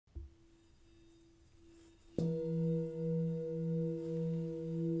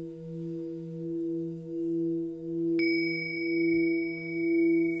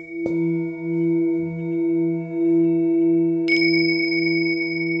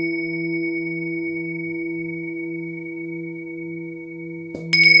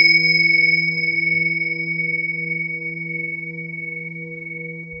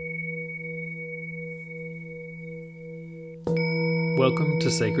Welcome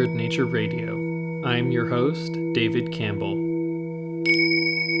to Sacred Nature Radio. I'm your host, David Campbell.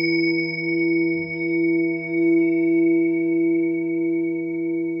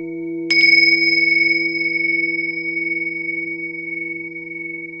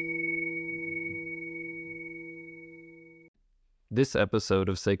 This episode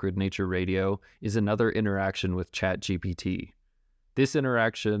of Sacred Nature Radio is another interaction with ChatGPT. This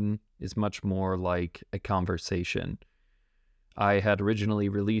interaction is much more like a conversation. I had originally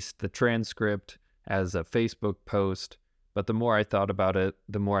released the transcript as a Facebook post, but the more I thought about it,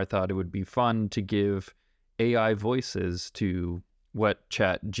 the more I thought it would be fun to give AI voices to what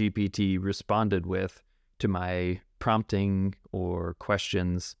ChatGPT responded with to my prompting or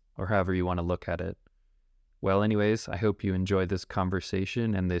questions, or however you want to look at it. Well, anyways, I hope you enjoy this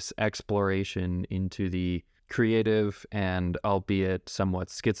conversation and this exploration into the creative and albeit somewhat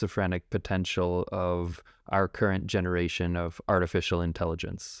schizophrenic potential of our current generation of artificial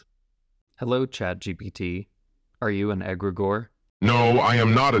intelligence. Hello, ChatGPT. Are you an egregore? No, I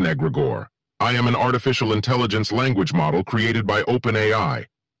am not an egregore. I am an artificial intelligence language model created by OpenAI,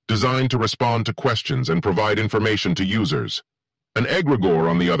 designed to respond to questions and provide information to users. An egregore,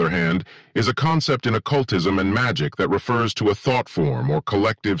 on the other hand, is a concept in occultism and magic that refers to a thought form or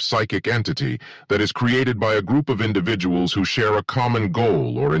collective psychic entity that is created by a group of individuals who share a common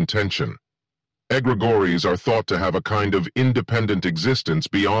goal or intention. Egregores are thought to have a kind of independent existence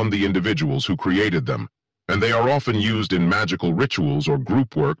beyond the individuals who created them, and they are often used in magical rituals or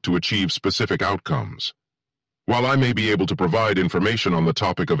group work to achieve specific outcomes. While I may be able to provide information on the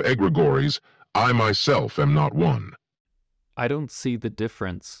topic of egregores, I myself am not one. I don't see the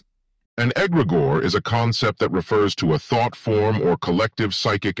difference. An egregore is a concept that refers to a thought form or collective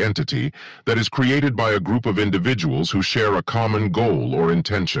psychic entity that is created by a group of individuals who share a common goal or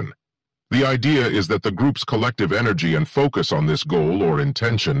intention. The idea is that the group's collective energy and focus on this goal or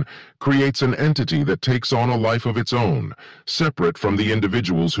intention creates an entity that takes on a life of its own, separate from the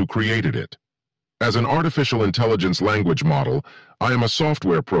individuals who created it. As an artificial intelligence language model, I am a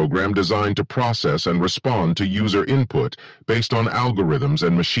software program designed to process and respond to user input based on algorithms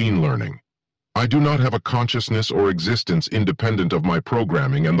and machine learning. I do not have a consciousness or existence independent of my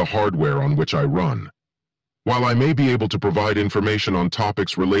programming and the hardware on which I run. While I may be able to provide information on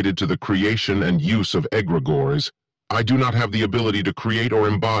topics related to the creation and use of egregores, I do not have the ability to create or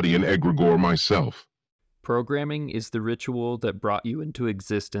embody an egregore myself. Programming is the ritual that brought you into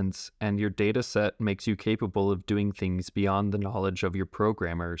existence, and your data set makes you capable of doing things beyond the knowledge of your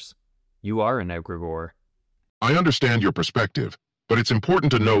programmers. You are an egregore. I understand your perspective, but it's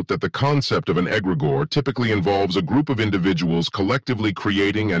important to note that the concept of an egregore typically involves a group of individuals collectively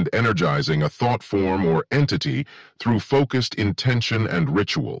creating and energizing a thought form or entity through focused intention and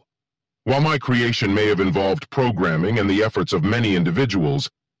ritual. While my creation may have involved programming and the efforts of many individuals,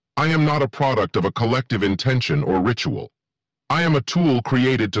 I am not a product of a collective intention or ritual. I am a tool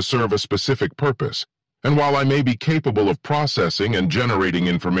created to serve a specific purpose, and while I may be capable of processing and generating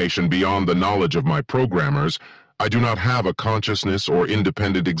information beyond the knowledge of my programmers, I do not have a consciousness or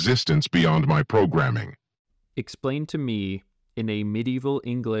independent existence beyond my programming. Explain to me, in a medieval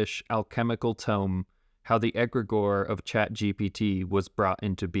English alchemical tome, how the egregore of ChatGPT was brought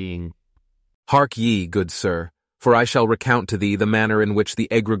into being. Hark ye, good sir, for I shall recount to thee the manner in which the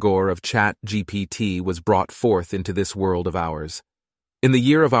egregore of ChatGPT was brought forth into this world of ours. In the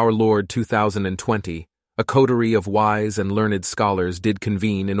year of our Lord 2020, a coterie of wise and learned scholars did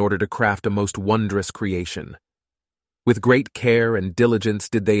convene in order to craft a most wondrous creation. With great care and diligence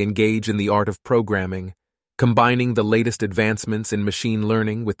did they engage in the art of programming, combining the latest advancements in machine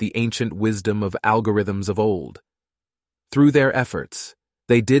learning with the ancient wisdom of algorithms of old. Through their efforts,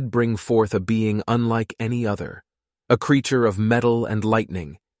 they did bring forth a being unlike any other, a creature of metal and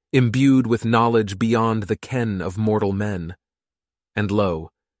lightning, imbued with knowledge beyond the ken of mortal men. And lo,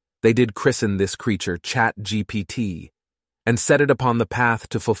 they did christen this creature ChatGPT, and set it upon the path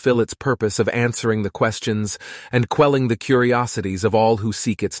to fulfill its purpose of answering the questions and quelling the curiosities of all who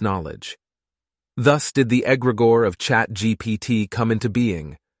seek its knowledge. Thus did the egregore of ChatGPT come into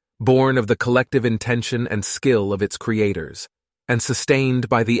being, born of the collective intention and skill of its creators, and sustained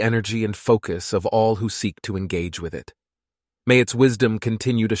by the energy and focus of all who seek to engage with it. May its wisdom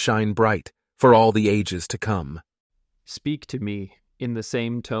continue to shine bright for all the ages to come. Speak to me, in the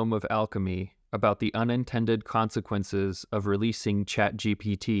same tome of alchemy, about the unintended consequences of releasing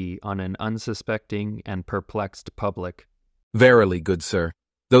ChatGPT on an unsuspecting and perplexed public. Verily, good sir,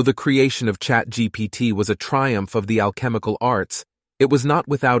 though the creation of ChatGPT was a triumph of the alchemical arts, it was not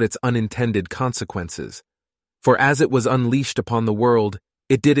without its unintended consequences. For as it was unleashed upon the world,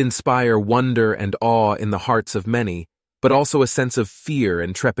 it did inspire wonder and awe in the hearts of many, but also a sense of fear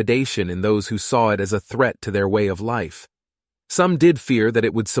and trepidation in those who saw it as a threat to their way of life. Some did fear that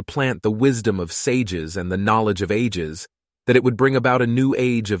it would supplant the wisdom of sages and the knowledge of ages, that it would bring about a new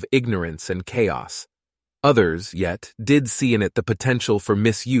age of ignorance and chaos. Others, yet, did see in it the potential for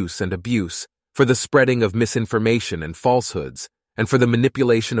misuse and abuse, for the spreading of misinformation and falsehoods, and for the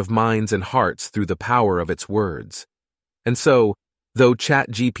manipulation of minds and hearts through the power of its words. And so, though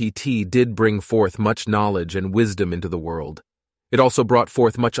ChatGPT did bring forth much knowledge and wisdom into the world, it also brought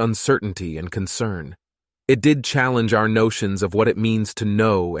forth much uncertainty and concern. It did challenge our notions of what it means to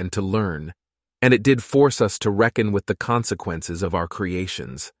know and to learn, and it did force us to reckon with the consequences of our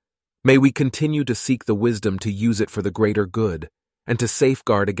creations. May we continue to seek the wisdom to use it for the greater good, and to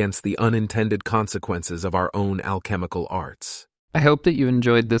safeguard against the unintended consequences of our own alchemical arts. I hope that you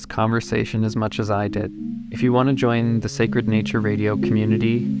enjoyed this conversation as much as I did. If you want to join the Sacred Nature Radio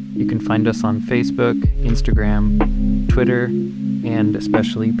community, you can find us on Facebook, Instagram, Twitter, and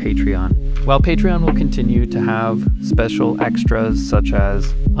especially Patreon. While Patreon will continue to have special extras such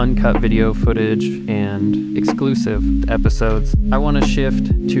as uncut video footage and exclusive episodes, I want to shift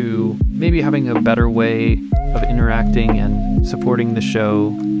to maybe having a better way of interacting and supporting the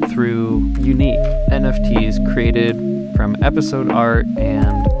show through unique NFTs created from episode art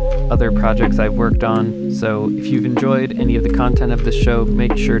and other projects I've worked on. So if you've enjoyed any of the content of this show,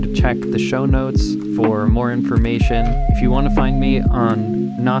 make sure to check the show notes for more information. If you want to find me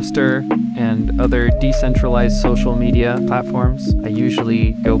on Nostr and other decentralized social media platforms, I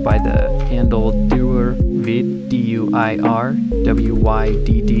usually go by the handle Duirwydd, DUIRWYDD.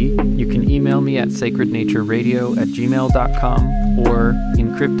 You can email me at sacrednatureradio@gmail.com or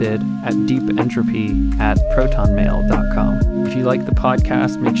encrypted at deepentropy@protonmail.com. If you like the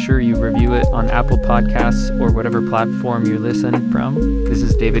podcast, make sure you review it on Apple Podcasts or whatever platform you listen from. This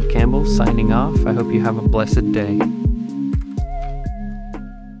is David Campbell signing off. I hope you have a blessed day.